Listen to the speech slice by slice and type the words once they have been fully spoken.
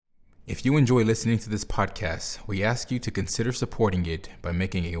If you enjoy listening to this podcast, we ask you to consider supporting it by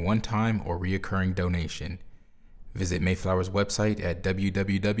making a one-time or reoccurring donation. Visit Mayflower's website at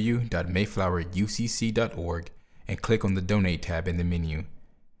www.mayflowerucc.org and click on the Donate tab in the menu.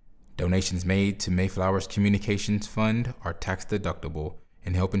 Donations made to Mayflower's Communications Fund are tax deductible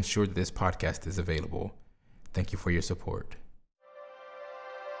and help ensure that this podcast is available. Thank you for your support.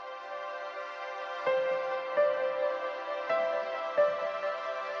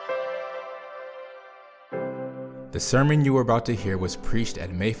 The sermon you are about to hear was preached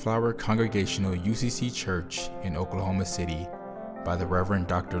at Mayflower Congregational UCC Church in Oklahoma City by the Reverend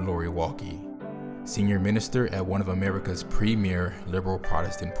Dr. Lori Walke, senior minister at one of America's premier liberal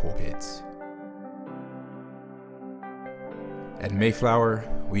Protestant pulpits. At Mayflower,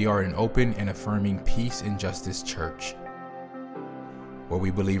 we are an open and affirming peace and justice church, where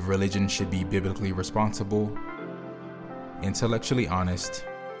we believe religion should be biblically responsible, intellectually honest,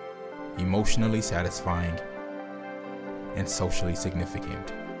 emotionally satisfying, and socially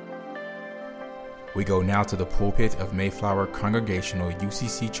significant. We go now to the pulpit of Mayflower Congregational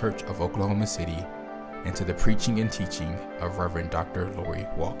UCC Church of Oklahoma City and to the preaching and teaching of Reverend Dr. Lori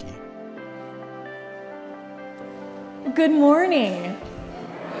Walke. Good morning.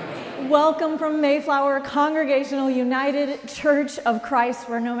 Welcome from Mayflower Congregational United Church of Christ,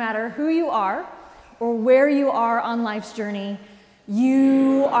 where no matter who you are or where you are on life's journey,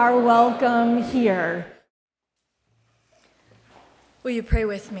 you are welcome here. Will you pray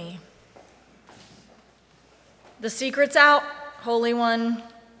with me? The secret's out, Holy One.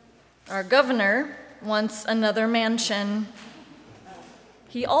 Our governor wants another mansion.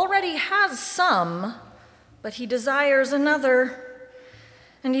 He already has some, but he desires another,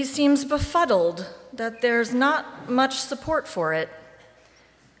 and he seems befuddled that there's not much support for it.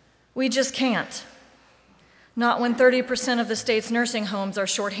 We just can't. Not when 30% of the state's nursing homes are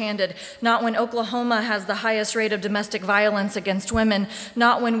shorthanded, not when Oklahoma has the highest rate of domestic violence against women,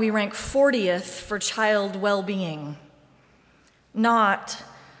 not when we rank 40th for child well-being. Not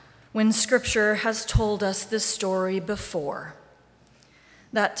when Scripture has told us this story before.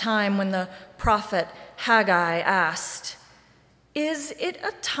 That time when the prophet Haggai asked, "Is it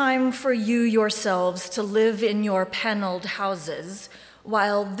a time for you yourselves to live in your paneled houses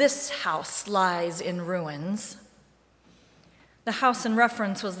while this house lies in ruins?" The house in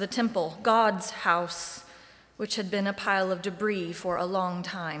reference was the temple, God's house, which had been a pile of debris for a long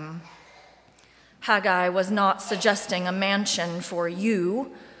time. Haggai was not suggesting a mansion for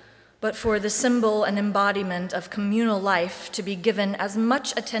you, but for the symbol and embodiment of communal life to be given as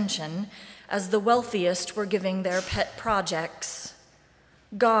much attention as the wealthiest were giving their pet projects.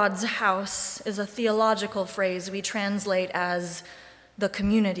 God's house is a theological phrase we translate as the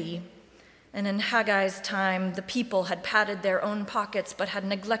community. And in Haggai's time, the people had padded their own pockets but had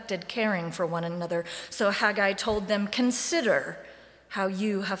neglected caring for one another. So Haggai told them, "Consider how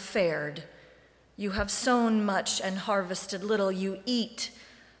you have fared. You have sown much and harvested little. You eat,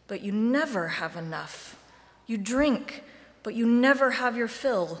 but you never have enough. You drink, but you never have your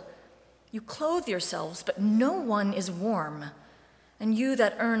fill. You clothe yourselves, but no one is warm. And you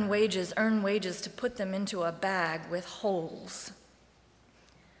that earn wages to put them into a bag with holes."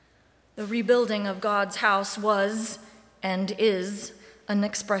 The rebuilding of God's house was and is an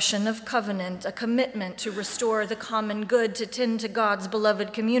expression of covenant, a commitment to restore the common good, to tend to God's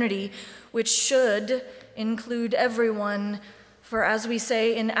beloved community, which should include everyone, for as we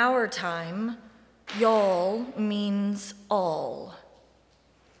say in our time, y'all means all.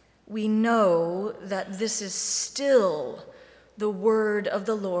 We know that this is still the word of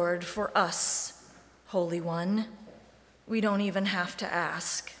the Lord for us, Holy One. We don't even have to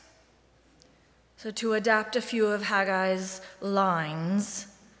ask. So to adapt a few of Haggai's lines,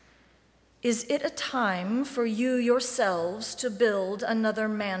 "Is it a time for you yourselves to build another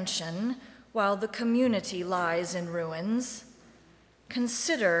mansion while the community lies in ruins?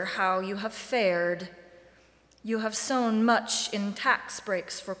 Consider how you have fared. You have sown much in tax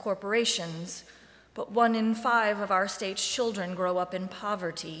breaks for corporations, but 1 in 5 of our state's children grow up in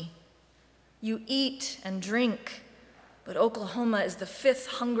poverty. You eat and drink, but Oklahoma is the 5th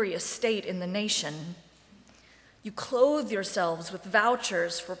hungriest state in the nation. You clothe yourselves with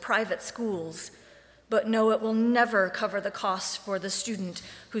vouchers for private schools, but know it will never cover the cost for the student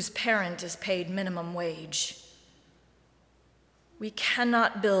whose parent is paid minimum wage. We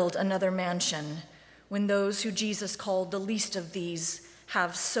cannot build another mansion when those who Jesus called the least of these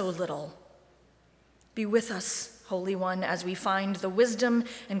have so little. Be with us, Holy One, as we find the wisdom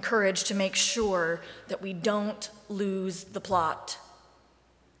and courage to make sure that we don't lose the plot.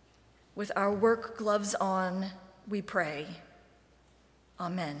 With our work gloves on, we pray.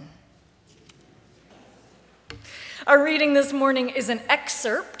 Amen. Our reading this morning is an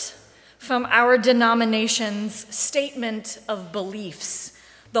excerpt from our denomination's Statement of Beliefs,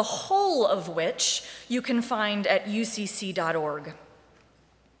 the whole of which you can find at ucc.org.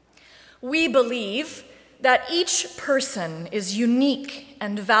 We believe that each person is unique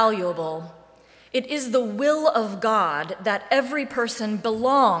and valuable. It is the will of God that every person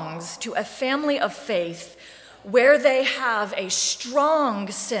belongs to a family of faith where they have a strong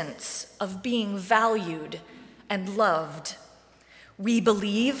sense of being valued and loved. We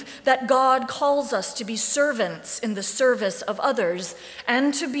believe that God calls us to be servants in the service of others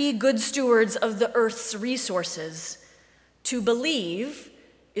and to be good stewards of the earth's resources. To believe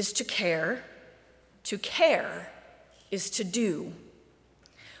is to care is to do.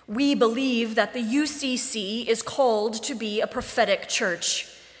 We believe that the UCC is called to be a prophetic church.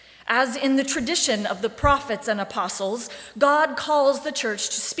 As in the tradition of the prophets and apostles, God calls the church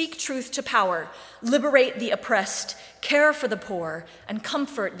to speak truth to power, liberate the oppressed, care for the poor, and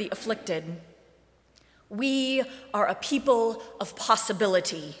comfort the afflicted. We are a people of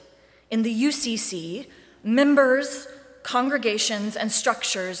possibility. In the UCC, members, congregations, and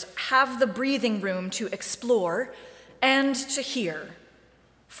structures have the breathing room to explore and to hear.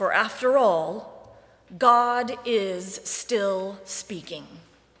 For after all, God is still speaking.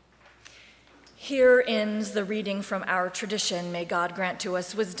 Here ends the reading from our tradition. May God grant to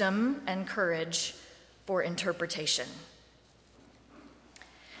us wisdom and courage for interpretation.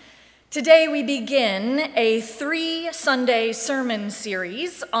 Today we begin a 3-Sunday sermon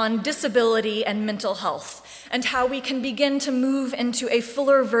series on disability and mental health and how we can begin to move into a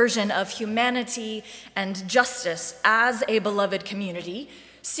fuller version of humanity and justice as a beloved community,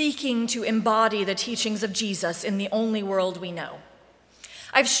 seeking to embody the teachings of Jesus in the only world we know.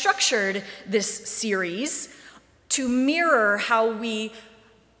 I've structured this series to mirror how we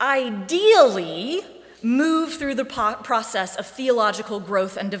ideally move through the process of theological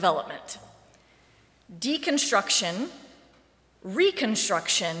growth and development. Deconstruction,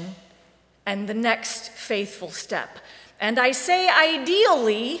 reconstruction, and the next faithful step. And I say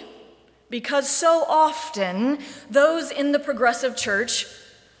ideally because so often those in the progressive church,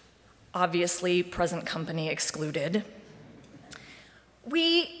 obviously present company excluded,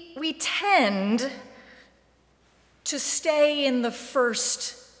 we tend to stay in the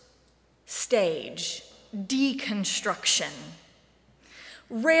first stage, deconstruction,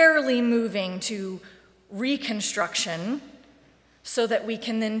 rarely moving to reconstruction so that we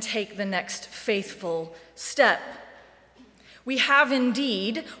can then take the next faithful step. We have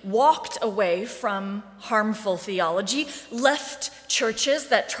indeed walked away from harmful theology, left churches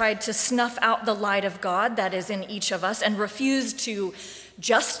that tried to snuff out the light of God that is in each of us, and refused to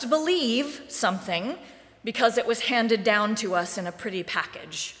just believe something because it was handed down to us in a pretty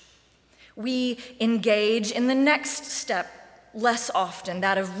package. We engage in the next step less often,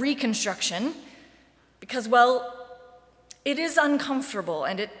 that of reconstruction, because, well, it is uncomfortable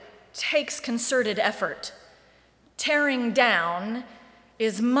and it takes concerted effort. Tearing down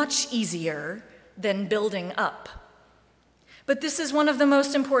is much easier than building up. But this is one of the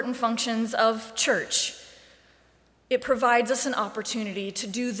most important functions of church. It provides us an opportunity to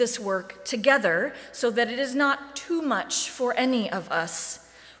do this work together so that it is not too much for any of us.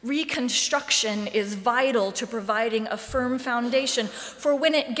 Reconstruction is vital to providing a firm foundation for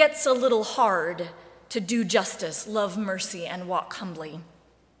when it gets a little hard to do justice, love mercy, and walk humbly.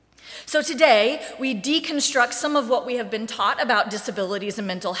 So today, we deconstruct some of what we have been taught about disabilities and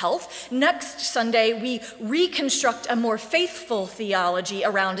mental health. Next Sunday, we reconstruct a more faithful theology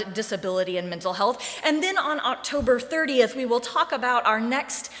around disability and mental health. And then on October 30th, we will talk about our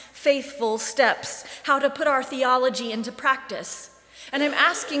next faithful steps, how to put our theology into practice. And I'm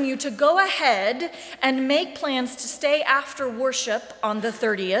asking you to go ahead and make plans to stay after worship on the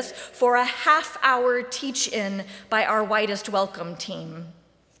 30th for a half-hour teach-in by our Widest Welcome team.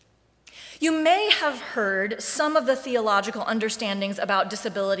 You may have heard some of the theological understandings about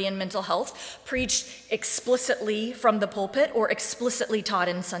disability and mental health preached explicitly from the pulpit or explicitly taught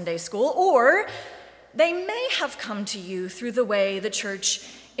in Sunday school, or they may have come to you through the way the church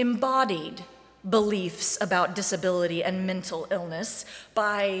embodied beliefs about disability and mental illness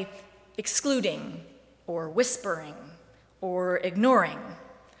by excluding or whispering or ignoring.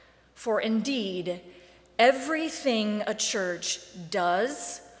 For indeed, everything a church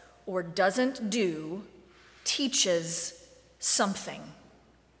does or doesn't do teaches something.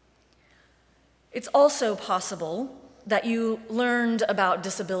 It's also possible that you learned about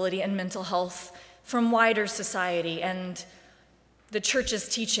disability and mental health from wider society, and the church's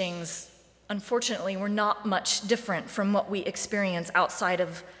teachings, unfortunately, were not much different from what we experience outside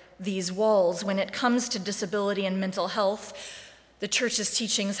of these walls. When it comes to disability and mental health, the church's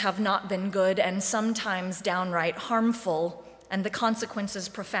teachings have not been good and sometimes downright harmful, and the consequences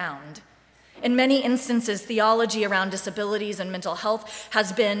profound. In many instances, theology around disabilities and mental health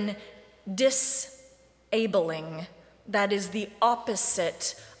has been disabling. That is the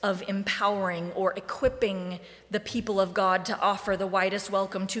opposite of empowering or equipping the people of God to offer the widest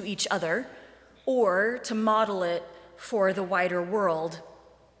welcome to each other or to model it for the wider world.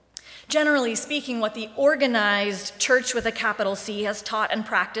 Generally speaking, what the organized church with a capital C has taught and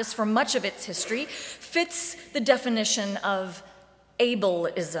practiced for much of its history fits the definition of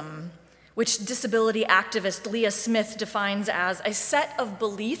ableism, which disability activist Leah Smith defines as a set of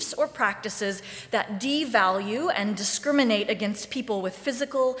beliefs or practices that devalue and discriminate against people with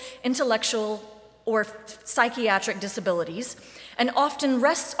physical, intellectual, or psychiatric disabilities, and often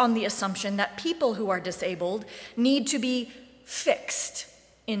rests on the assumption that people who are disabled need to be fixed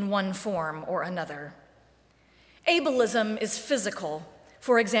in one form or another. Ableism is physical.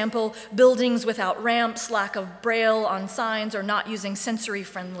 For example, buildings without ramps, lack of braille on signs, or not using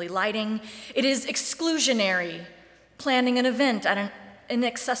sensory-friendly lighting. It is exclusionary, planning an event at an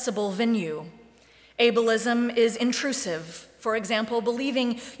inaccessible venue. Ableism is intrusive. For example,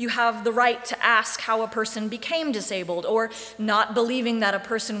 believing you have the right to ask how a person became disabled, or not believing that a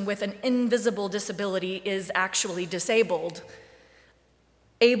person with an invisible disability is actually disabled.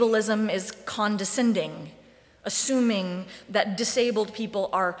 Ableism is condescending, assuming that disabled people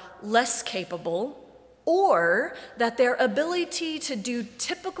are less capable or that their ability to do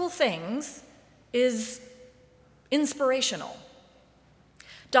typical things is inspirational.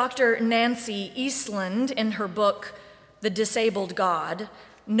 Dr. Nancy Eastland, in her book, The Disabled God,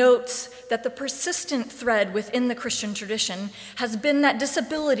 notes that the persistent thread within the Christian tradition has been that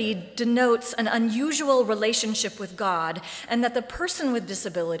disability denotes an unusual relationship with God, and that the person with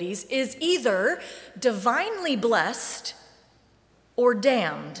disabilities is either divinely blessed or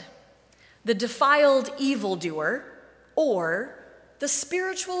damned, the defiled evildoer or the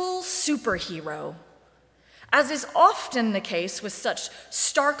spiritual superhero. As is often the case with such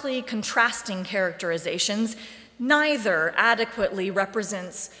starkly contrasting characterizations, neither adequately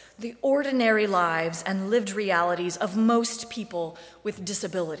represents the ordinary lives and lived realities of most people with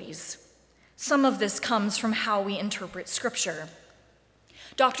disabilities. Some of this comes from how we interpret Scripture.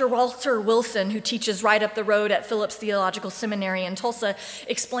 Dr. Walter Wilson, who teaches right up the road at Phillips Theological Seminary in Tulsa,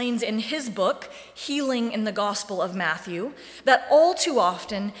 explains in his book, Healing in the Gospel of Matthew, that all too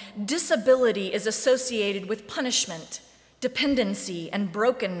often disability is associated with punishment, dependency, and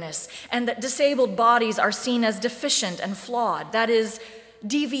brokenness, and that disabled bodies are seen as deficient and flawed. That is,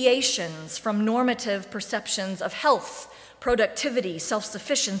 deviations from normative perceptions of health, productivity,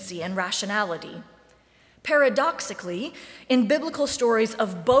 self-sufficiency, and rationality. Paradoxically, in biblical stories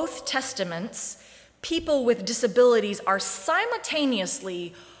of both testaments, people with disabilities are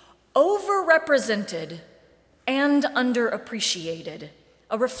simultaneously overrepresented and underappreciated,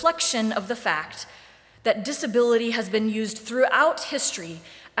 a reflection of the fact that disability has been used throughout history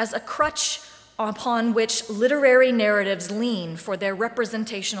as a crutch upon which literary narratives lean for their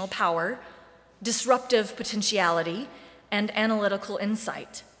representational power, disruptive potentiality, and analytical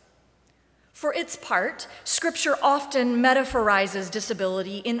insight. For its part, Scripture often metaphorizes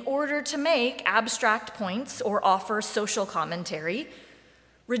disability in order to make abstract points or offer social commentary,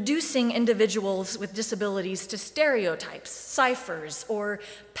 reducing individuals with disabilities to stereotypes, ciphers, or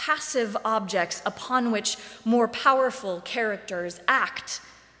passive objects upon which more powerful characters act.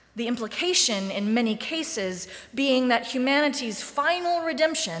 The implication in many cases being that humanity's final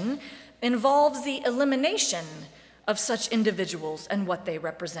redemption involves the elimination of such individuals and what they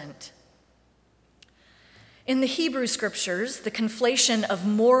represent. In the Hebrew Scriptures, the conflation of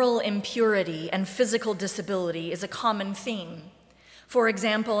moral impurity and physical disability is a common theme. For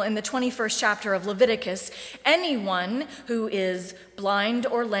example, in the 21st chapter of Leviticus, anyone who is blind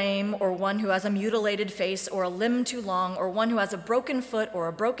or lame, or one who has a mutilated face or a limb too long, or one who has a broken foot or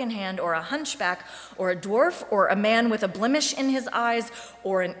a broken hand or a hunchback or a dwarf or a man with a blemish in his eyes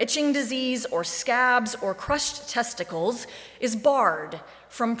or an itching disease or scabs or crushed testicles is barred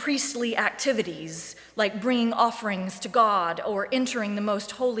from priestly activities like bringing offerings to God or entering the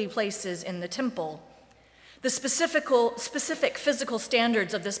most holy places in the temple. The specific physical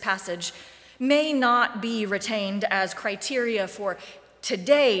standards of this passage may not be retained as criteria for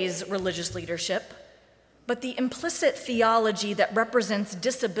today's religious leadership, but the implicit theology that represents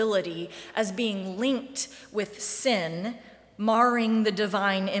disability as being linked with sin, marring the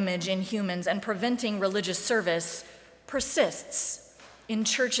divine image in humans and preventing religious service, persists in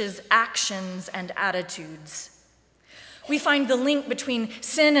churches' actions and attitudes. We find the link between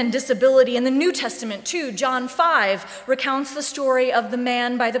sin and disability in the New Testament too. John 5 recounts the story of the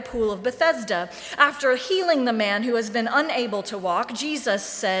man by the pool of Bethesda. After healing the man who has been unable to walk, Jesus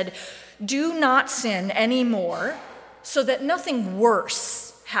said, "Do not sin anymore, so that nothing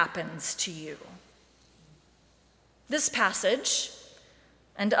worse happens to you." This passage,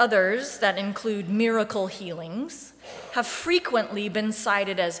 and others that include miracle healings, have frequently been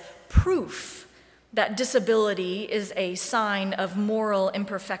cited as proof that disability is a sign of moral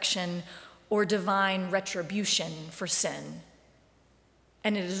imperfection or divine retribution for sin.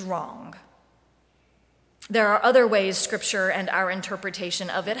 And it is wrong. There are other ways Scripture and our interpretation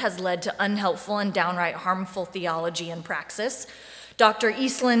of it has led to unhelpful and downright harmful theology and praxis. Dr.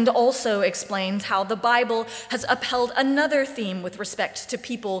 Eastland also explains how the Bible has upheld another theme with respect to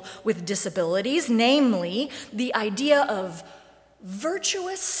people with disabilities, namely the idea of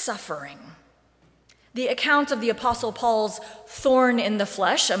virtuous suffering. The account of the Apostle Paul's thorn in the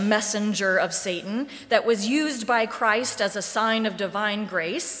flesh, a messenger of Satan, that was used by Christ as a sign of divine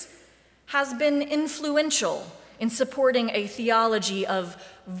grace, has been influential in supporting a theology of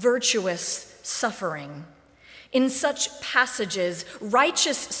virtuous suffering. In such passages,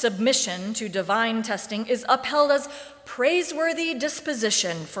 righteous submission to divine testing is upheld as praiseworthy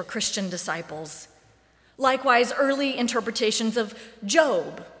disposition for Christian disciples. Likewise, early interpretations of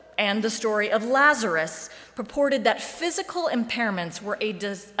Job and the story of Lazarus purported that physical impairments were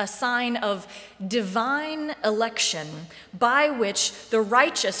a sign of divine election by which the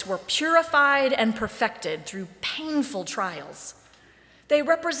righteous were purified and perfected through painful trials. They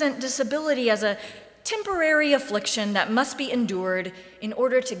represent disability as a temporary affliction that must be endured in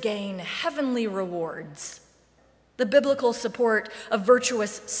order to gain heavenly rewards. The biblical support of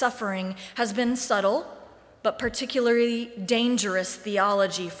virtuous suffering has been subtle, but particularly dangerous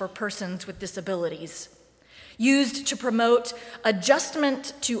theology for persons with disabilities, used to promote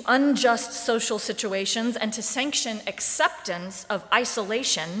adjustment to unjust social situations and to sanction acceptance of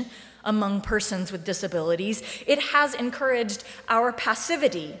isolation among persons with disabilities. It has encouraged our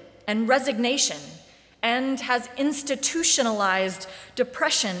passivity and resignation and has institutionalized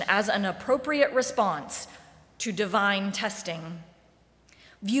depression as an appropriate response to divine testing.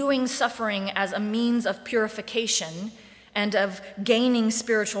 Viewing suffering as a means of purification and of gaining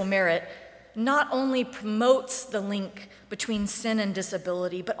spiritual merit not only promotes the link between sin and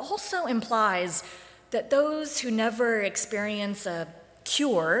disability, but also implies that those who never experience a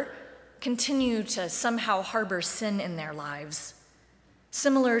cure continue to somehow harbor sin in their lives.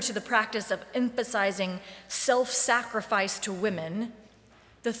 Similar to the practice of emphasizing self-sacrifice to women,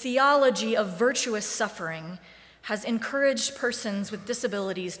 the theology of virtuous suffering has encouraged persons with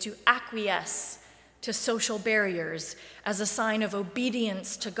disabilities to acquiesce to social barriers as a sign of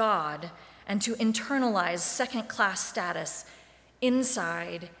obedience to God and to internalize second-class status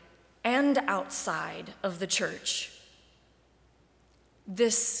inside and outside of the church.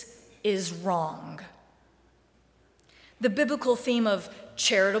 This is wrong. The biblical theme of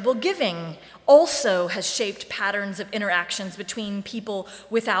charitable giving also has shaped patterns of interactions between people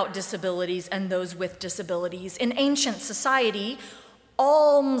without disabilities and those with disabilities. In ancient society,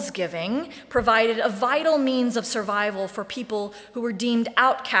 almsgiving provided a vital means of survival for people who were deemed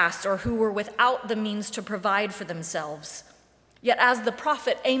outcasts or who were without the means to provide for themselves. Yet, as the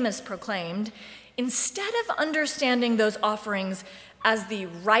prophet Amos proclaimed, instead of understanding those offerings as the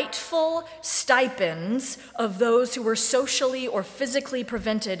rightful stipends of those who were socially or physically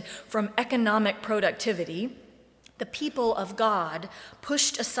prevented from economic productivity, the people of God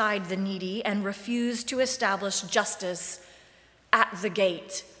pushed aside the needy and refused to establish justice at the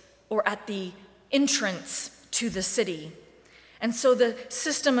gate or at the entrance to the city. And so the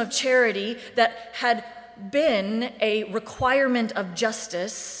system of charity that had been a requirement of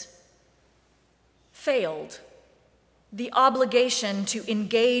justice failed. The obligation to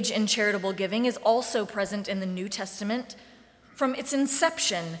engage in charitable giving is also present in the New Testament. From its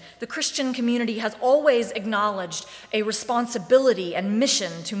inception, the Christian community has always acknowledged a responsibility and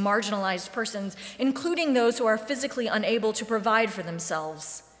mission to marginalized persons, including those who are physically unable to provide for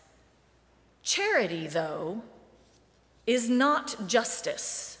themselves. Charity, though, is not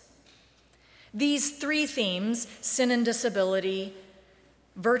justice. These three themes, sin and disability,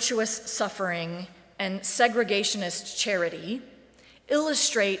 virtuous suffering, and segregationist charity,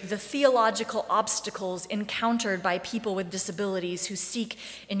 illustrate the theological obstacles encountered by people with disabilities who seek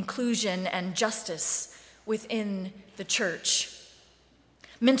inclusion and justice within the church.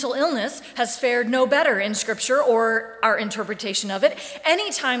 Mental illness has fared no better in Scripture or our interpretation of it.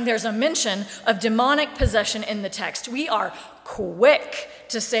 Anytime there's a mention of demonic possession in the text, we are quick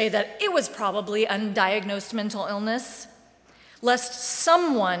to say that it was probably undiagnosed mental illness. lest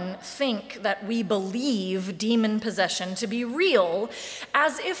someone think that we believe demon possession to be real,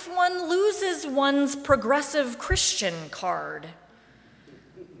 as if one loses one's progressive Christian card.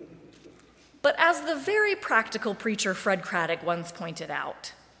 But as the very practical preacher Fred Craddock once pointed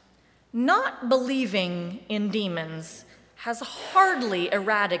out, not believing in demons has hardly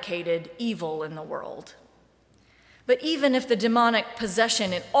eradicated evil in the world. But even if the demonic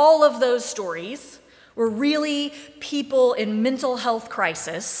possession in all of those stories were really people in mental health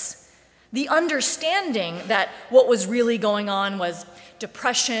crisis, the understanding that what was really going on was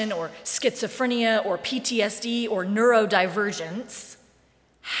depression or schizophrenia or PTSD or neurodivergence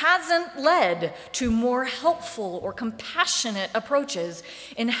hasn't led to more helpful or compassionate approaches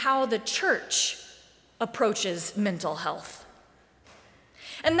in how the church approaches mental health.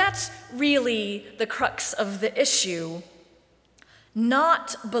 And that's really the crux of the issue.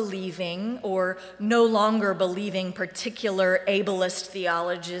 Not believing or no longer believing particular ableist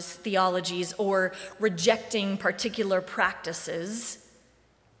theologies or rejecting particular practices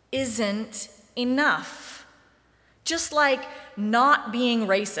isn't enough. Just like not being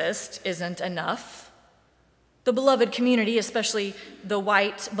racist isn't enough, the beloved community, especially the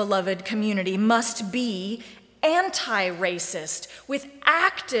white beloved community, must be anti-racist with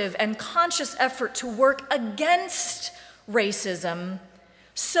active and conscious effort to work against racism.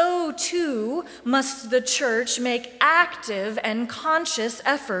 So too must the church make active and conscious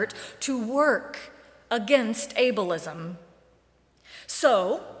effort to work against ableism.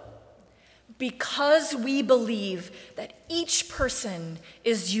 So, because we believe that each person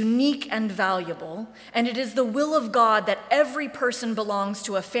is unique and valuable, and it is the will of God that every person belongs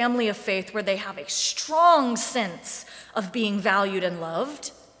to a family of faith where they have a strong sense of being valued and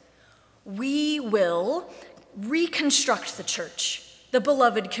loved, we will reconstruct the church, the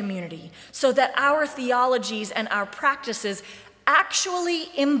beloved community, so that our theologies and our practices actually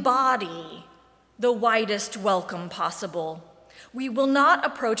embody the widest welcome possible. We will not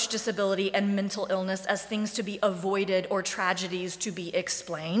approach disability and mental illness as things to be avoided or tragedies to be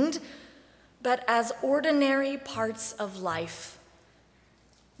explained, but as ordinary parts of life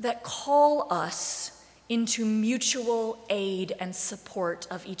that call us into mutual aid and support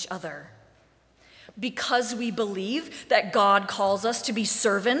of each other. Because we believe that God calls us to be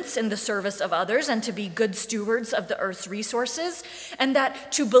servants in the service of others and to be good stewards of the earth's resources, and that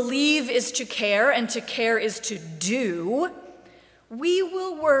to believe is to care and to care is to do, we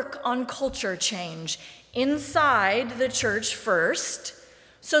will work on culture change inside the church first,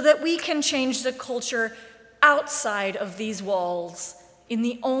 so that we can change the culture outside of these walls in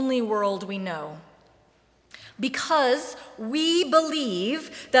the only world we know. Because we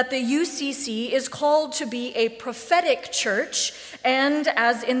believe that the UCC is called to be a prophetic church, and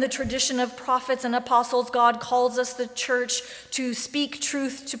as in the tradition of prophets and apostles, God calls us the church to speak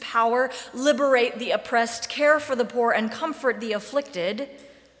truth to power, liberate the oppressed, care for the poor, and comfort the afflicted,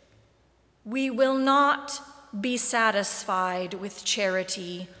 we will not be satisfied with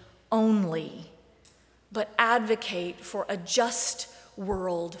charity only, but advocate for a just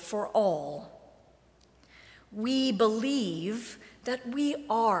world for all. We believe that we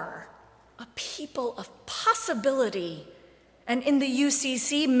are a people of possibility. And in the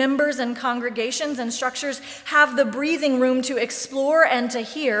UCC, members and congregations and structures have the breathing room to explore and to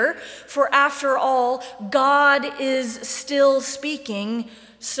hear, for after all, God is still speaking,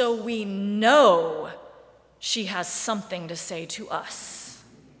 so we know she has something to say to us.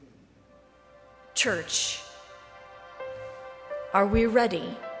 Church, are we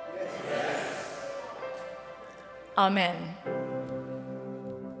ready? Yes. Amen.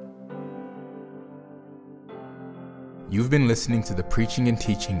 You've been listening to the preaching and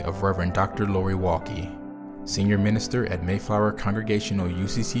teaching of Reverend Dr. Lori Walke, Senior Minister at Mayflower Congregational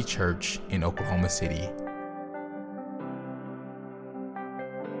UCC Church in Oklahoma City.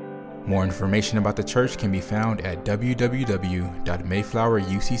 More information about the church can be found at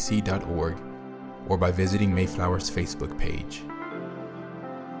www.mayflowerucc.org or by visiting Mayflower's Facebook page.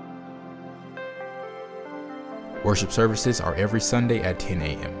 Worship services are every Sunday at 10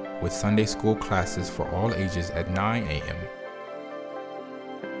 a.m., with Sunday school classes for all ages at 9 a.m.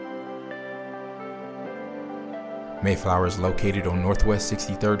 Mayflower is located on Northwest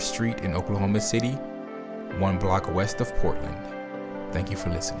 63rd Street in Oklahoma City, 1 block west of Portland. Thank you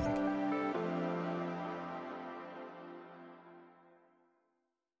for listening.